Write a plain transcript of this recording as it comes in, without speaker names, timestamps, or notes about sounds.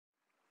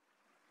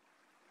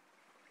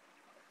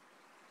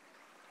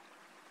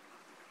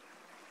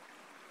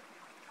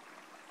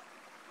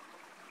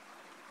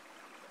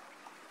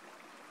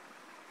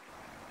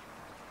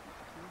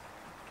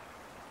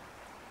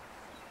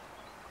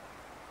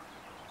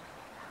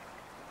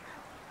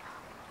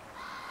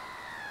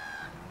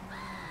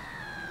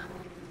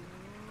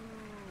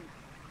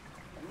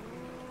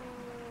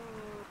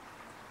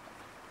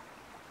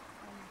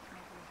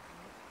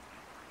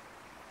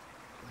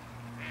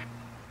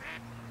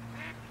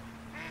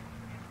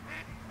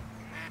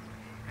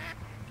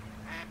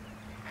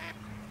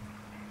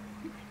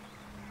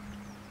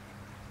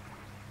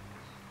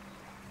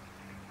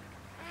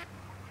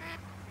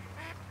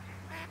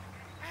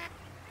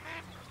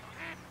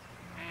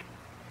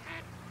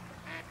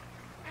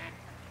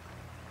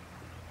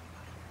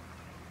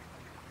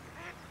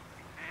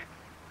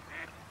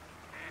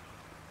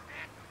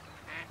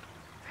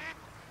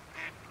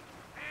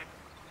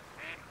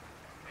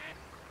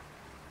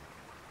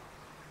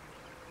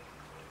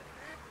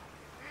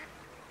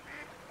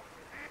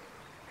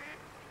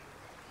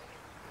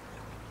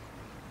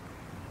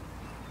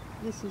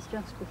This is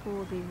just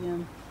before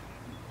the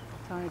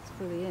tide's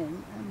fully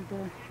in,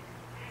 and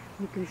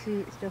you can see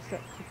it's just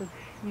up to the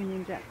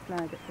Union Jack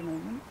flag at the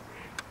moment.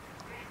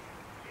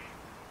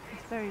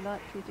 It's very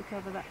likely to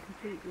cover that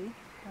completely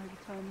by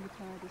the time the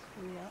tide is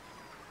fully up.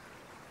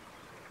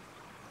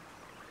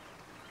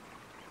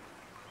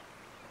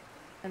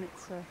 And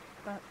it's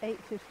about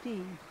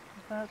 8:15,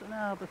 about an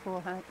hour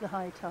before the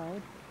high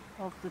tide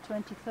of the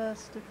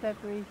 21st of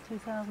February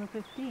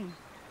 2015,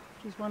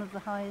 which is one of the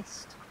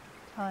highest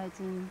tides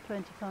in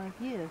 25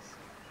 years.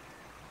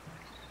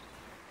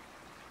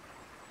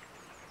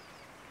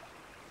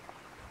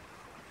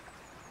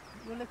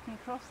 We're looking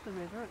across the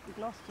river at the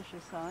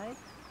Gloucestershire side,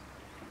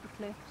 at the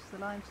cliffs, the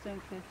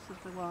limestone cliffs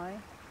of the Wye,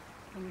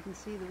 and you can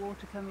see the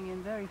water coming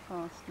in very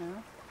fast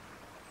now.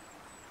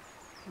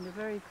 And a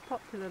very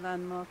popular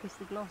landmark is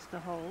the Gloucester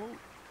Hole,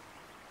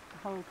 a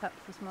hole cut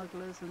for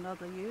smugglers and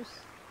other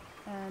use,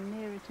 and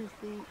near it is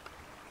the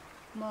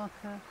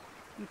marker,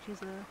 which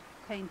is a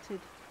painted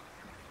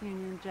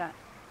Union Jack,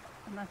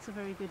 and that's a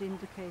very good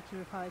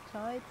indicator of high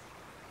tides.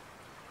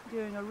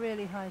 During a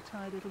really high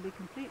tide it'll be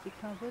completely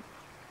covered,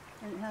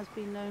 and it has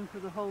been known for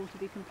the hole to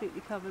be completely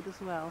covered as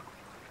well,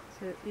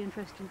 so it'll be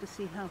interesting to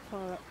see how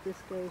far up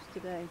this goes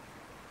today.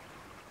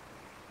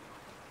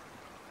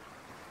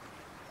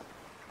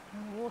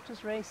 And the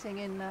water's racing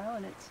in now,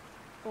 and it's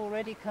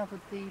already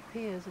covered the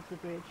piers of the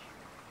bridge.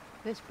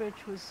 This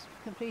bridge was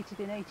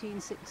completed in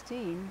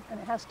 1816, and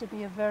it has to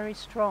be a very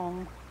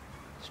strong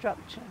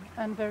structure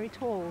and very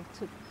tall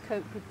to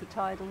cope with the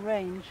tidal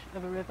range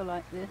of a river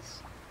like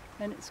this,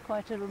 and it's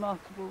quite a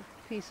remarkable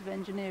piece of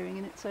engineering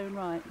in its own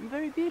right, and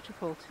very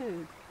beautiful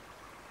too.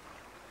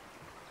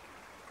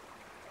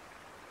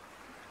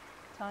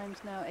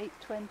 Time's now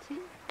 8:20,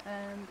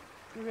 and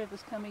the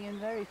river's coming in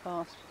very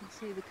fast. You can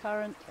see the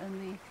current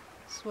and the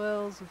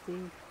swirls of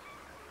the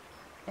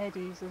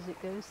eddies as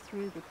it goes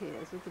through the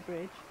piers of the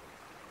bridge.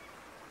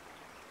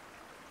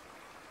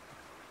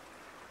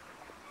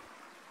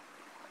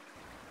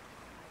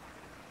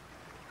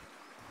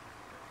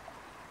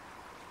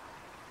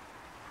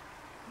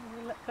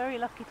 We're very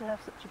lucky to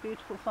have such a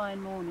beautiful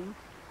fine morning,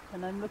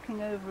 and I'm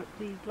looking over at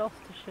the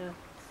Gloucestershire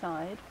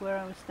side where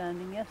I was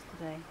standing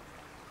yesterday,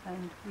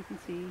 and you can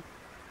see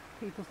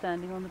people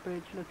standing on the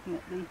bridge looking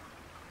at the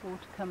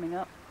water coming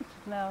up, which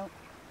is now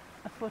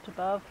a foot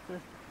above the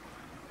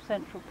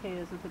central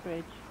piers of the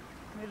bridge.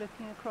 We're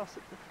looking across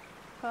at the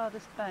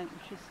farthest bank,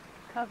 which is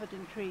covered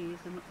in trees,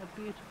 and a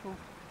beautiful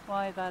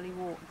Wye Valley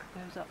walk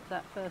goes up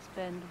that first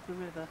bend of the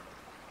river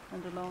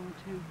and along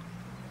to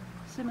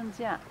Simmons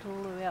Yacht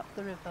all the way up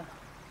the river.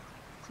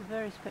 It's a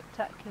very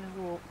spectacular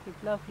walk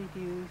with lovely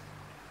views,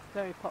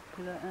 very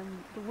popular,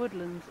 and the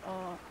woodlands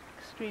are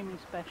extremely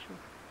special,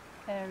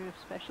 area of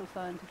special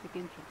scientific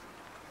interest.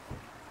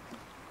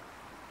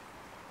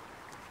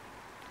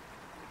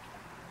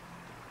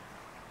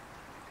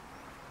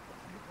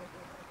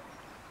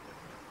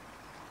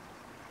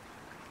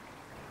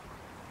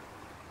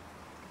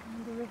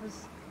 And the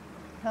river's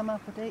come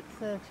up at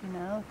 8:30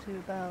 now to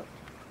about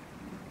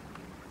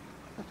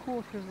a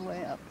quarter of the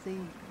way up the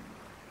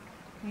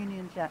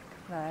Union Jack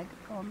flag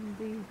on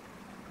the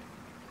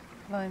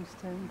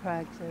limestone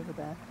crags over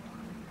there.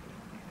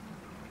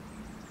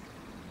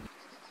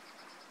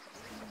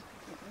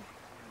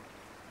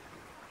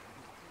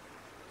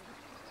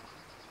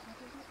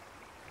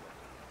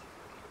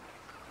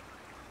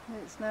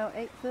 It's now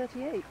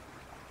 8:38,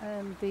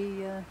 and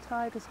the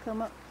tide has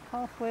come up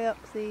halfway up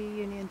the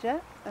Union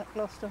Jack at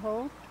Gloucester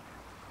Hole,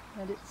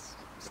 and it's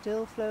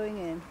still flowing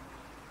in.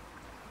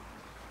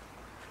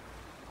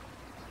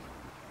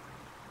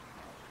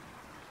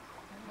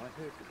 I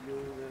heard that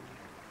you're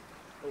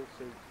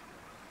also.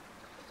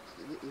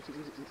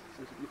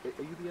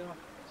 Are you the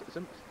artist?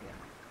 Yeah.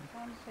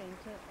 I'm a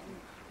painter, and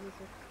he's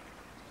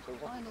a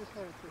final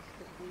therapist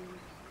at the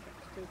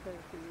Chepstow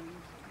therapy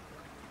rooms.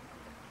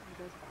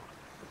 He goes back.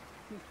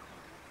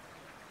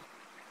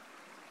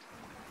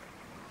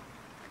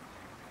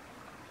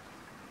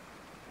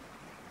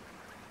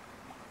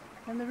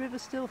 And the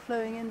river's still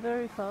flowing in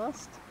very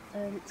fast,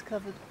 and it's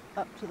covered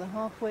up to the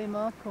halfway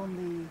mark on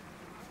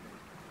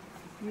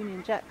the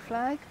Union Jack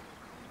flag,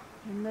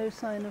 and no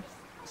sign of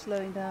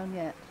slowing down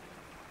yet.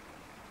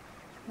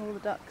 All the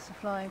ducks are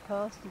flying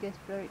past and getting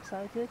very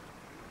excited.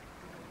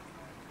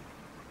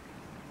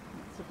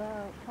 It's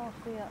about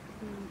halfway up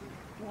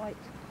the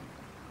white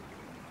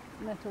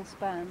metal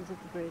spans of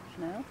the bridge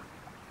now.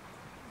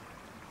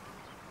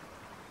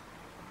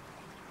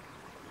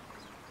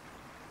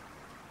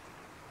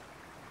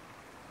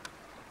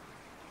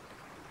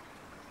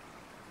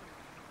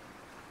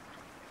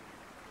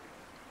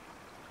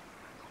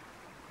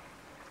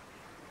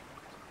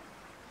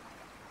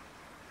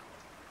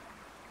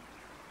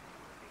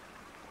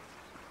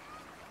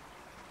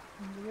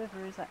 And the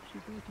river is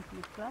actually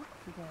beautifully flat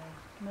today.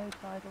 No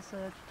tidal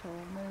surge at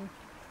all, no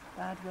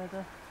bad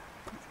weather.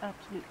 It's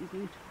absolutely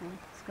beautiful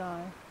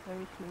sky,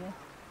 very clear.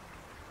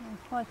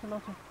 And quite a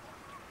lot of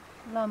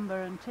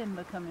lumber and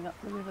timber coming up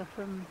the river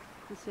from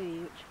the sea,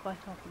 which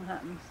quite often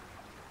happens.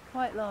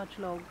 Quite large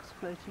logs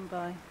floating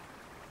by.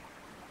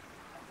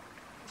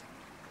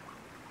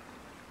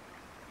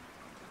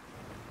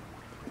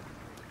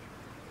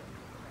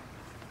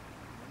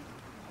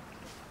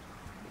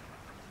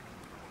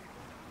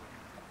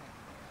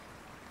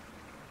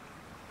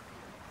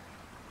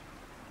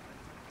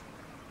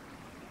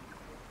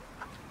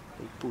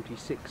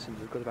 9:46 and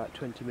we've got about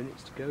 20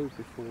 minutes to go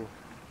before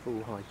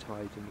full high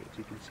tide, and as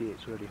you can see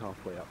it's already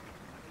halfway up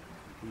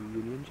the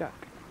Union Jack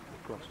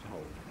at Gloucester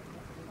Hole.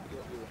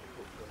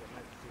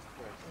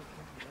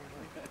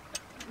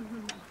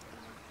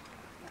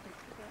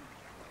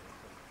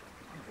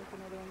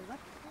 Another one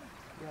left?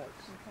 Yeah,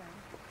 Okay.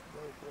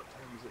 what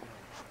time is it now?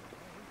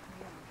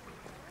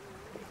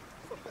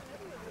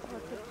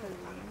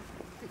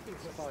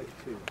 It's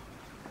 5:02.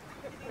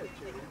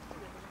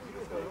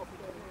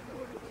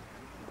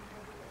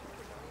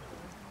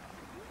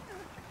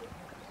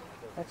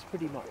 That's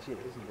pretty much it,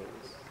 isn't it?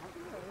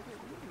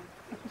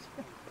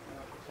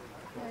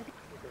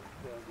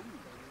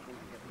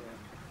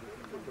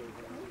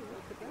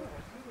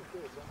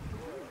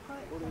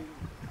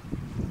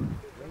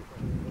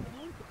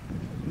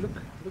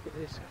 Look at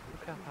this.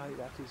 Look how high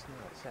that is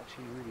now. It's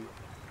actually really...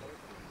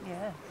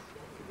 Yeah.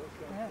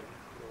 Yeah.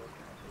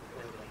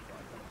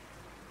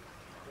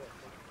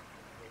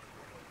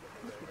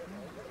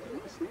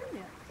 It's nearly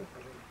active.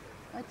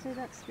 I'd say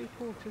that's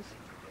 3/4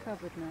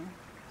 covered now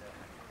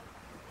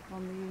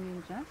on the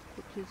Union Jack,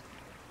 which is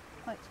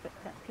quite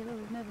spectacular.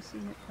 We've never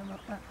seen it come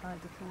up that high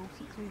before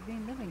since we've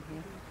been living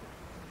here.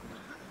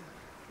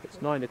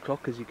 It's 9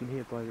 o'clock, as you can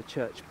hear by the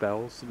church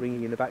bells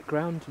ringing in the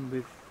background, and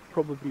we've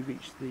probably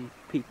reached the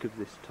peak of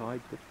this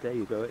tide, but there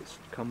you go, it's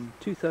come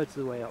 2/3 of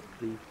the way up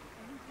the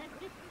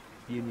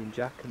Union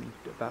Jack and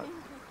about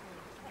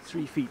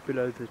 3 feet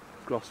below the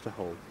Gloucester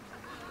Hole.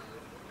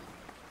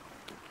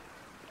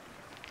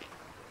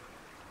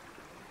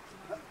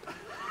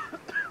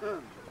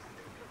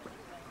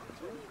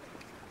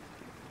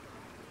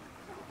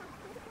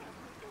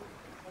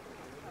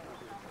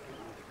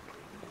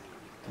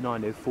 It's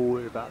 9:04,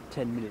 we're about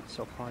 10 minutes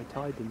off high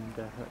tide, and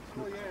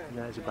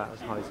that's about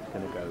as high as it's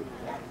going to go.